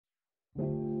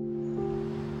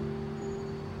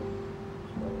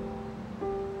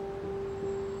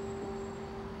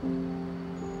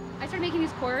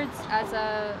using these chords as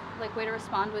a way to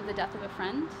respond with the death of a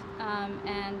friend,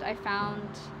 and I found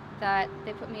that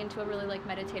they put me into a really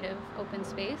meditative open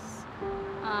space,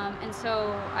 and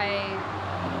so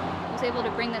I was able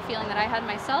to bring the feeling that I had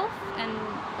myself. And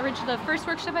originally, the first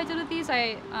workshop I did with these,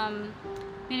 me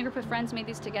and a group of friends made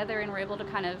these together and were able to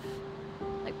kind of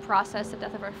process the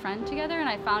death of our friend together, and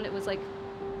I found it was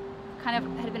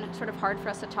had been sort of hard for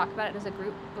us to talk about it as a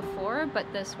group before, but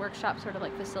this workshop sort of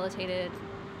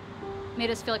made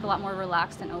us feel a lot more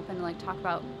relaxed and open to talk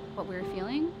about what we were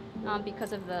feeling,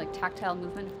 because of the tactile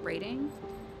movement of braiding,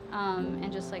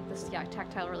 and just this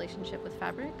tactile relationship with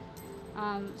fabric.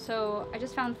 So I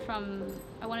just found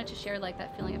I wanted to share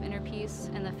that feeling of inner peace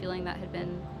and the feeling that had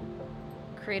been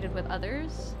created with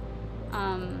others.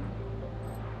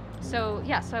 So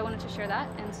I wanted to share that,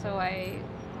 and so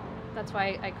that's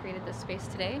why I created this space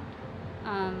today.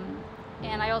 And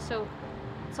it's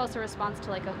also a response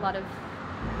to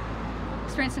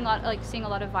seeing a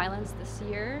lot of violence this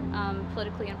year,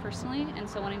 politically and personally, and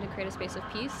so wanting to create a space of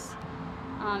peace,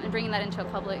 and bringing that into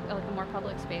a more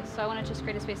public space. So I wanted to just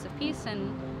create a space of peace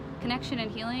and connection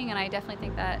and healing, and I definitely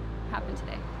think that happened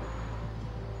today.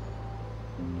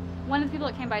 One of the people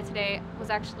that came by today was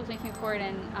making a cord,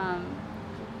 and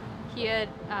he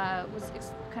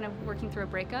was kind of working through a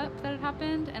breakup that had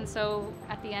happened, and so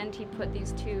at the end he put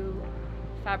these two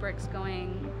fabrics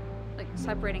going,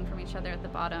 separating from each other at the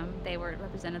bottom. They were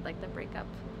represented the breakup,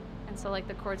 and so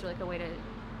the cords were a way to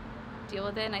deal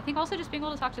with it. And I think also just being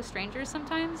able to talk to strangers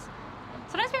sometimes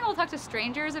being able to talk to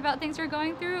strangers about things you're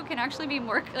going through can actually be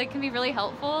more can be really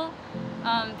helpful,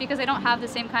 because they don't have the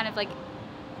same kind of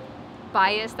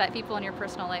bias that people in your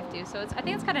personal life do. So I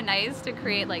think it's kind of nice to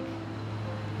create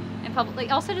in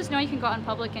public, also just know you can go out in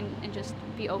public and just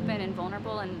be open and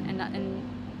vulnerable and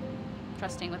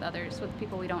trusting with others, with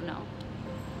people we don't know.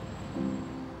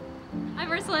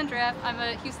 I'm Ursula Andreeff. I'm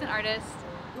a Houston artist.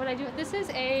 What I do, this is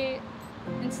a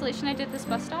installation I did at this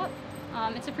bus stop.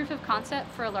 It's a proof of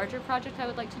concept for a larger project I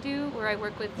would like to do, where I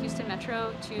work with Houston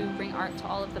Metro to bring art to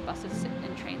all of the buses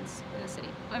and trains in the city.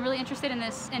 I'm really interested in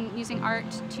this and using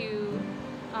art to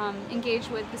engage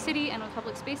with the city and with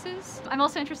public spaces. I'm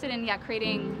also interested in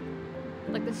creating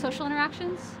the social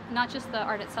interactions, not just the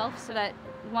art itself, so that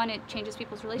one, it changes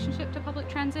people's relationship to public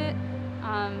transit.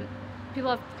 People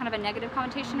have kind of a negative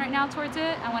connotation right now towards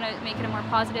it. I want to make it a more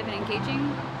positive and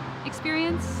engaging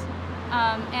experience.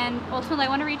 And ultimately I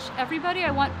want to reach everybody.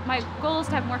 My goal is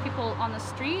to have more people on the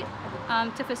street,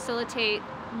 to facilitate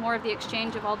more of the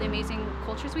exchange of all the amazing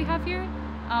cultures we have here.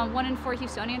 1 in 4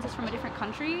 Houstonians is from a different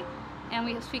country, and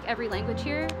we speak every language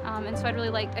here. And so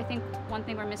I think one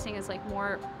thing we're missing is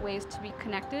more ways to be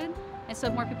connected. And so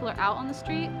if more people are out on the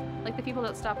street, the people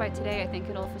that stopped by today, I think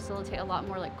it'll facilitate a lot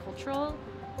more cultural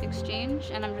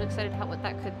exchange, and I'm really excited about what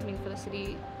that could mean for the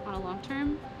city on a long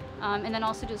term. And then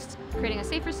also just creating a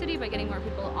safer city by getting more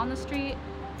people on the street.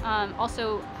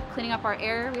 Also cleaning up our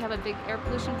air. We have a big air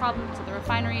pollution problem because of the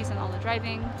refineries and all the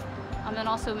driving. And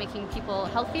also making people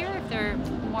healthier if they're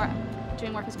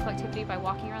doing more physical activity by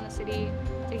walking around the city,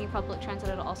 taking public transit.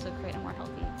 It'll also create a more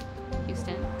healthy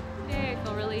Houston. Today I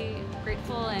feel really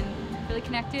grateful and really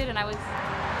connected, and I was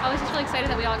just really excited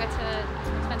that we all got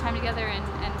to spend time together and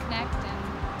connect, and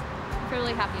I feel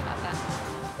really happy about that.